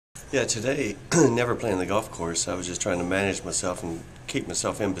Yeah, today, never playing the golf course. I was just trying to manage myself and keep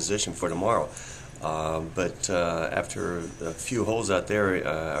myself in position for tomorrow. But after a few holes out there,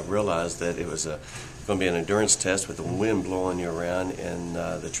 I realized that it was going to be an endurance test with the wind blowing you around and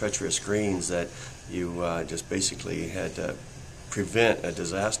the treacherous greens that you just basically had to prevent a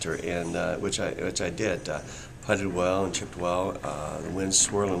disaster, and which I did. Putted well and chipped well. The winds,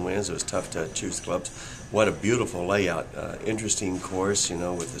 swirling winds, it was tough to choose clubs. What a beautiful layout. Interesting course,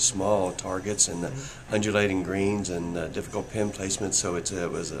 with the small targets and the undulating greens and difficult pin placement. So it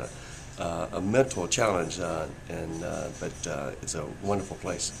was a mental challenge, but it's a wonderful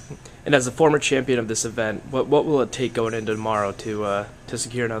place. And as a former champion of this event, what will it take going into tomorrow to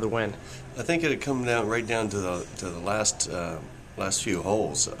secure another win? I think it'd come right down to the last few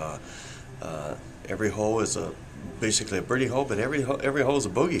holes. Every hole is basically a birdie hole, but every hole is a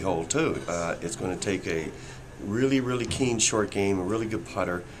bogey hole too. It's going to take a really keen short game, a really good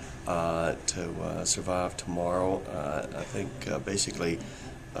putter to survive tomorrow. I think basically,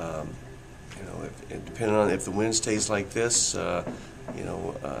 depending on if the wind stays like this, I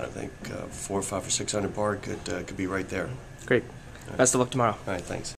think 400, 500, or 600 par could be right there. Great. Best of luck tomorrow. All right, thanks.